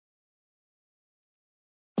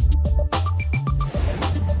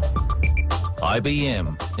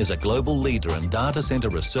IBM is a global leader in data center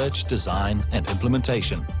research, design and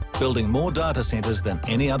implementation, building more data centers than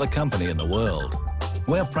any other company in the world.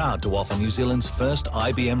 We're proud to offer New Zealand's first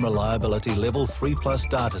IBM Reliability Level 3+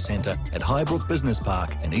 data center at Highbrook Business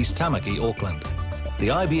Park in East Tamaki, Auckland. The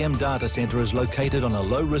IBM Data Centre is located on a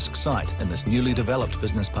low-risk site in this newly developed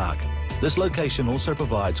business park. This location also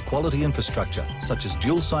provides quality infrastructure such as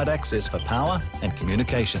dual-site access for power and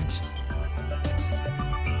communications.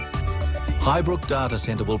 Highbrook Data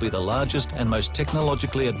Centre will be the largest and most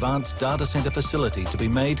technologically advanced data centre facility to be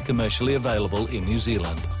made commercially available in New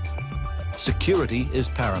Zealand. Security is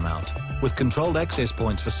paramount, with controlled access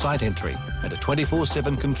points for site entry and a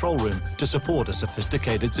 24/7 control room to support a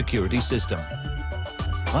sophisticated security system.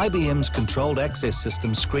 IBM's controlled access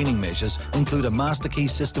system screening measures include a master key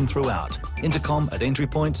system throughout, intercom at entry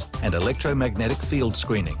points and electromagnetic field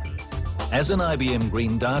screening. As an IBM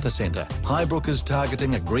Green Data Centre, Highbrook is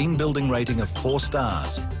targeting a green building rating of 4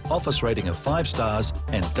 stars, office rating of 5 stars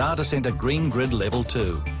and Data Centre Green Grid Level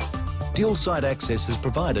 2. Dual-site access is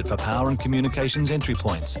provided for power and communications entry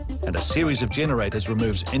points, and a series of generators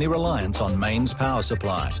removes any reliance on mains power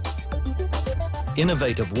supply.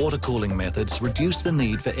 Innovative water cooling methods reduce the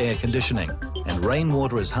need for air conditioning, and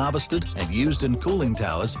rainwater is harvested and used in cooling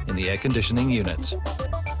towers in the air conditioning units.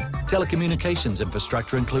 Telecommunications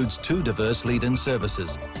infrastructure includes 2 diverse lead-in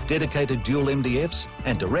services, dedicated dual MDFs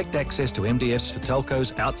and direct access to MDFs for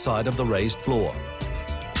telcos outside of the raised floor.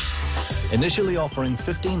 Initially offering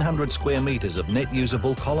 1,500 square metres of net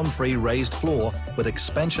usable column-free raised floor with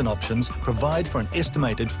expansion options provide for an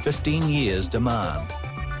estimated 15 years demand.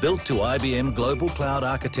 Built to IBM Global Cloud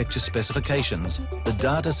Architecture specifications, the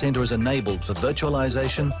data center is enabled for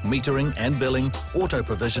virtualization, metering and billing,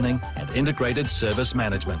 auto-provisioning and integrated service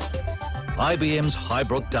management. IBM's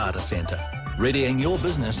Highbrook Data Center, readying your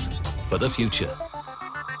business for the future.